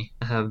GP,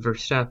 I have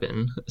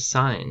Verstappen,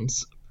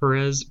 Sainz,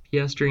 Perez,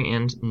 Piastri,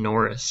 and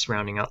Norris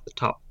rounding out the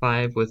top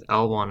 5 with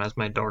Albon as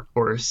my dark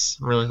horse.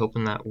 I'm really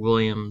hoping that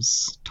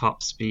Williams'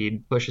 top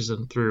speed pushes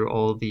him through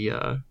all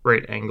the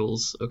right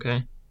angles,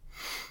 okay?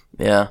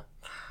 Yeah.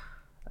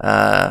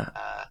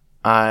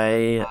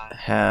 I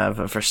have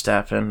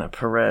Verstappen,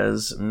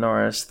 Perez,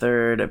 Norris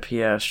third,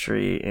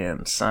 Piastri,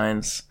 and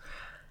Sainz.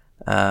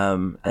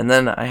 And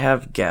then I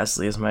have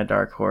Gasly as my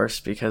dark horse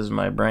because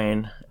my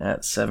brain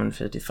at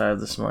 7:55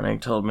 this morning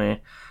told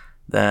me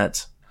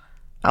that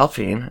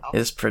Alpine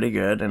is pretty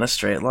good in a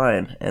straight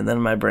line. And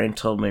then my brain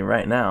told me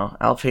right now,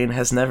 Alpine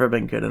has never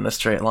been good in a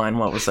straight line.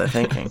 What was I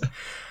thinking?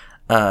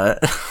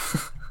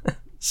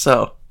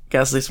 So,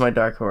 Gasly's my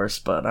dark horse,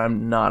 but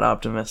I'm not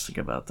optimistic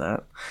about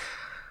that.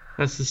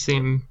 That's the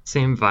same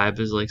vibe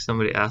as like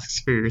somebody asks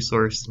for your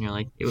source and you're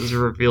like, it was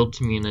revealed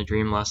to me in a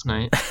dream last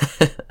night.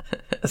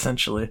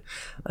 Essentially,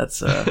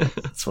 that's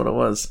what it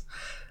was.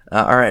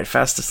 All right,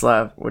 fastest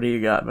lap. What do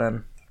you got,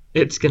 Ben?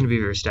 It's gonna be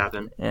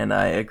Verstappen. And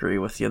I agree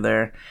with you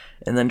there.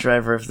 And then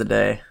driver of the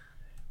day.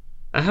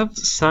 I have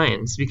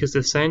Sainz because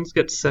if Sainz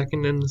gets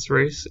second in this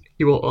race,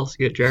 he will also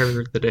get driver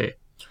of the day.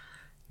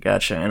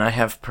 Gotcha. And I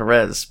have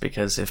Perez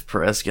because if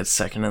Perez gets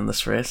second in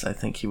this race, I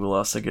think he will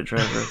also get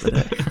driver of the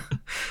day.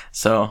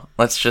 So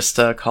let's just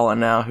call it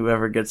now.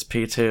 Whoever gets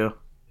P2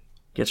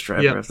 gets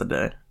driver of the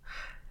day.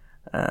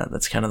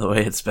 That's kind of the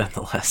way it's been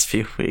the last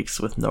few weeks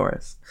with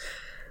Norris.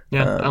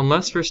 Yeah,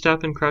 unless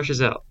Verstappen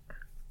crashes out.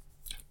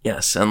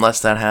 Yes,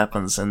 unless that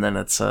happens, and then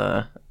it's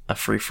a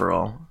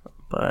free-for-all.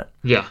 But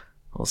yeah,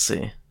 we'll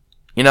see.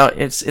 You know,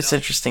 it's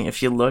interesting.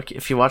 If you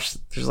watch,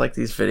 there's like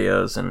these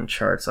videos and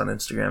charts on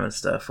Instagram and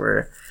stuff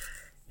where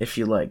if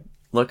you like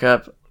look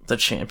up the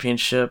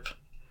championship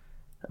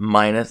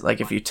minus,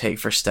 like if you take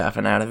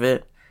Verstappen out of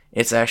it,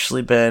 it's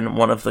actually been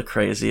one of the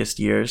craziest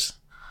years.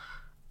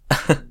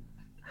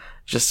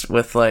 Just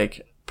with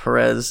like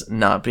Perez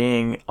not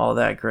being all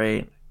that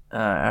great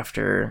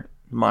after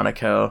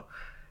Monaco,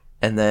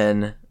 and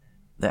then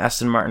the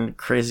Aston Martin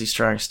crazy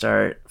strong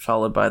start,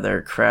 followed by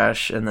their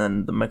crash, and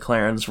then the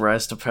McLaren's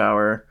rise to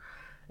power,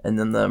 and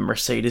then the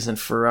Mercedes and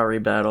Ferrari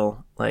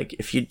battle. Like,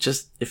 if you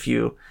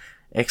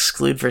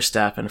exclude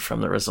Verstappen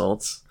from the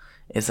results,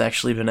 it's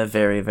actually been a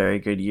very, very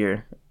good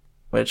year,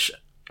 which,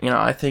 you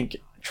know, I think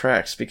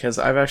tracks because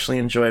I've actually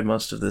enjoyed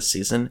most of this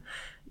season,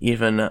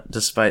 even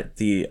despite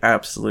the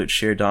absolute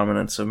sheer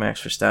dominance of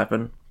Max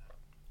Verstappen.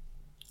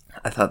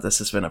 I thought this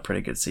has been a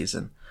pretty good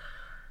season.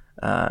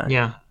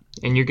 Yeah.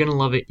 And you're going to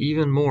love it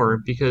even more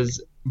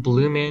because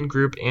Blue Man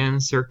Group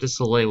and Cirque du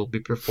Soleil will be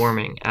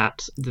performing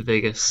at the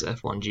Vegas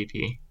F1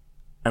 GP.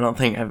 I don't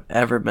think I've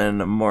ever been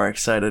more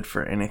excited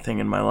for anything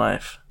in my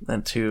life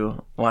than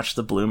to watch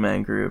the Blue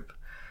Man Group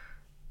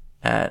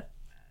at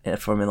a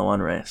Formula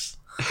One race.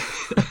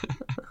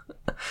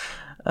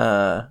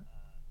 But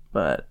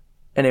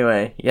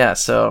anyway, yeah,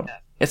 so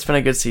it's been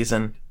a good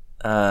season.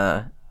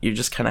 You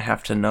just kind of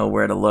have to know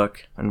where to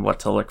look and what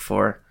to look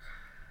for.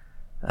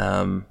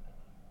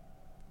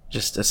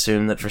 Just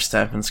assume that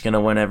Verstappen's going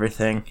to win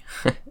everything,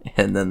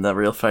 and then the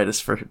real fight is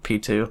for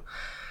P2.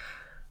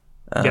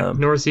 Yeah,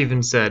 Norris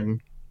even said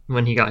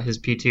when he got his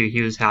P2,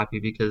 he was happy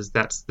because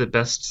that's the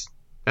best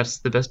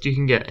you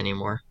can get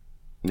anymore.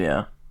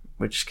 Yeah,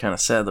 which is kind of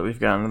sad that we've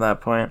gotten to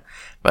that point.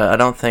 But I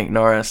don't think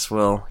Norris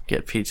will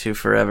get P2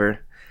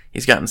 forever.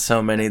 He's gotten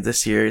so many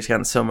this year. He's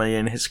gotten so many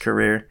in his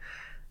career.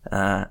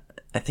 I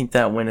think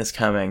that win is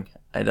coming.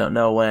 I don't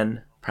know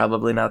when.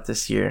 Probably not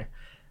this year,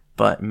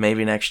 but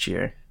maybe next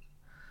year.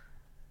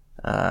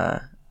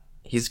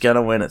 He's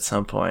gonna win at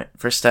some point.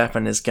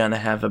 Verstappen is gonna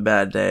have a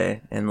bad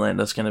day, and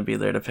Lando's gonna be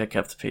there to pick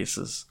up the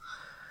pieces.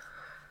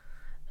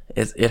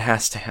 It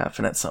has to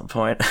happen at some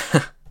point.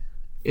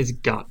 It's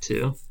got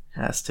to.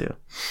 Has to.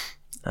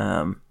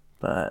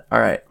 But all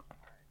right.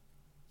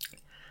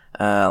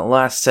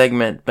 Last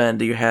segment, Ben.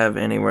 Do you have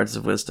any words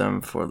of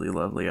wisdom for the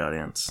lovely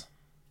audience?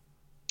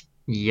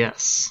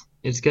 Yes,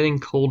 it's getting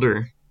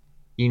colder.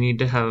 You need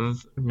to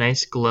have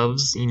nice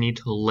gloves. You need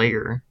to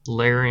layer.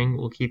 Layering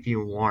will keep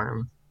you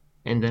warm.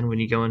 And then when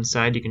you go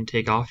inside, you can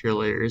take off your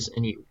layers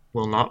and you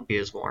will not be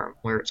as warm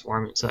where it's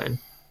warm inside.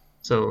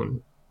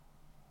 So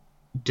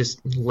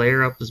just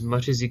layer up as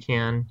much as you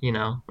can. You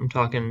know, I'm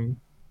talking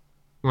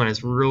when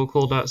it's real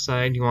cold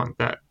outside, you want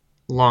that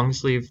long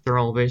sleeve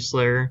thermal base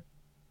layer.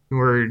 You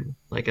wear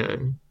like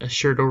a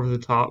shirt over the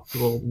top, a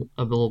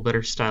little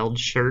better styled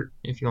shirt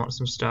if you want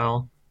some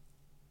style.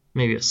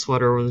 Maybe a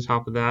sweater over the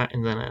top of that,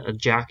 and then a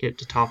jacket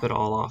to top it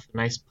all off. A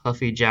nice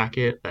puffy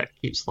jacket that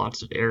keeps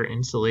lots of air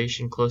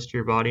insulation close to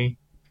your body.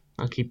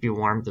 That'll keep you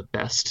warm the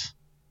best.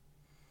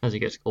 as it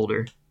gets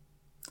colder.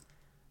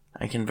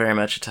 I can very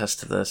much attest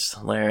to this.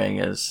 Layering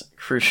is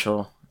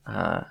crucial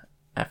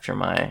after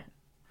my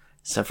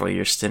several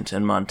year stint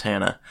in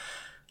Montana.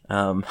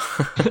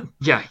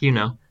 Yeah, you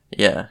know.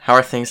 Yeah. How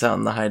are things out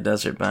in the high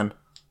desert, Ben?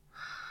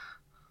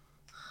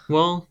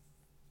 Well,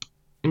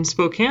 in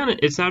Spokane,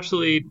 it's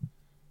actually,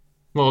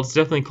 well, it's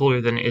definitely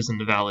colder than it is in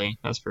the valley,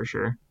 that's for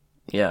sure.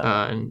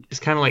 Yeah. And it's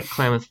kind of like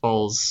Klamath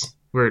Falls,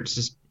 where it's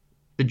just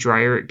the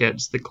drier it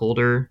gets, the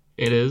colder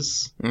it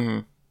is.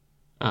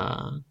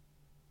 Mm-hmm.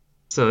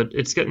 So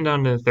it's getting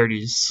down to the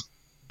 30s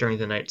during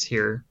the nights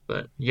here.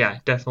 But yeah,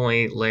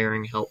 definitely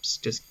layering helps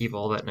just keep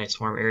all that nice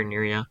warm air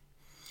near you.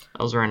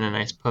 I was wearing a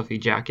nice puffy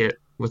jacket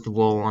with the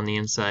wool on the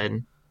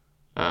inside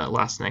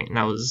last night, and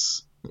I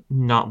was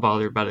not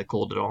bothered by the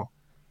cold at all.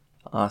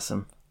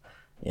 Awesome.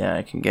 Yeah,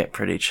 it can get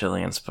pretty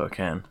chilly in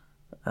Spokane.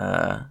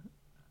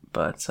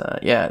 But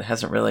yeah, it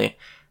hasn't really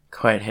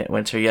quite hit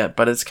winter yet,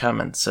 but it's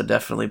coming. So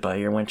definitely buy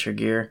your winter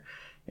gear.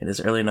 It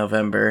is early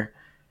November,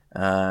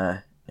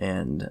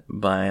 and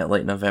by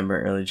late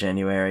November, early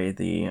January,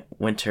 the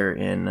winter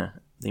in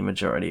the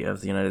majority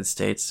of the United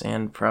States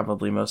and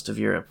probably most of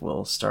Europe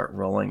will start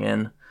rolling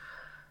in.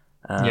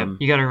 Yep,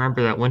 you got to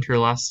remember that winter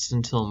lasts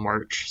until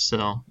March,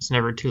 so it's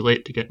never too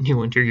late to get new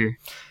winter gear.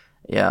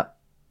 Yeah,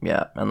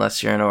 yeah,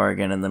 unless you're in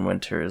Oregon, and then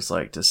winter is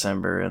like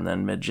December and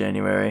then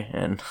mid-January,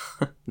 and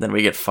then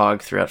we get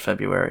fog throughout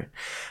February.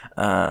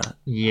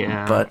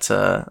 Yeah. But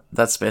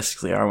that's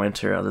basically our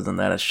winter. Other than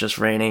that, it's just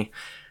rainy.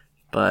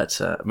 But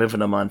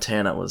moving to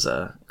Montana was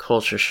a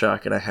culture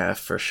shock and a half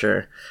for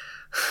sure.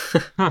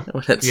 Huh.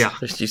 Yeah.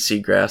 You see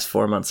grass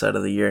 4 months out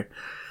of the year.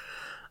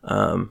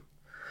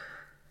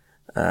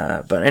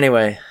 But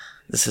anyway,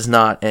 this is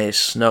not a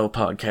snow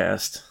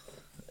podcast.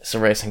 It's a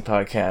racing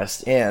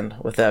podcast. And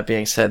with that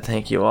being said,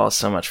 thank you all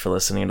so much for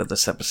listening to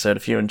this episode.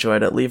 If you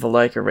enjoyed it, leave a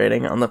like or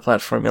rating on the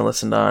platform you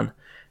listened on. It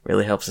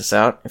really helps us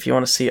out. If you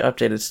want to see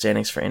updated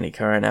standings for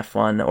IndyCar and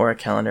F1 or a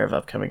calendar of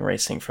upcoming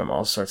racing from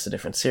all sorts of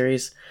different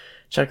series,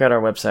 check out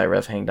our website,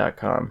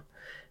 revhang.com.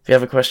 If you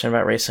have a question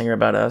about racing or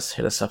about us,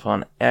 hit us up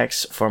on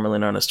X, formerly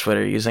known as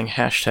Twitter, using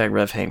hashtag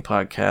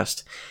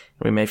RevHangPodcast,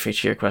 and we may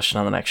feature your question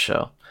on the next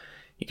show.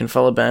 You can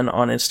follow Ben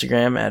on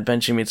Instagram at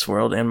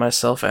BenjiMeetsWorld and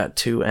myself at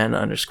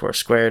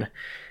 2N_squared.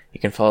 You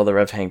can follow the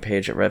RevHang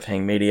page at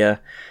RevHang Media.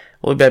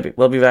 We'll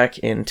be back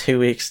in 2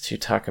 weeks to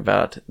talk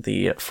about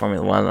the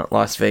Formula One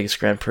Las Vegas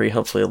Grand Prix,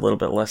 hopefully a little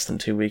bit less than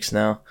 2 weeks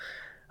now.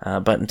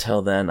 But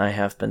until then, I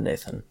have been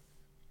Nathan.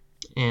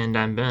 And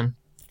I'm Ben.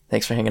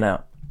 Thanks for hanging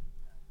out.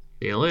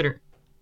 See you later.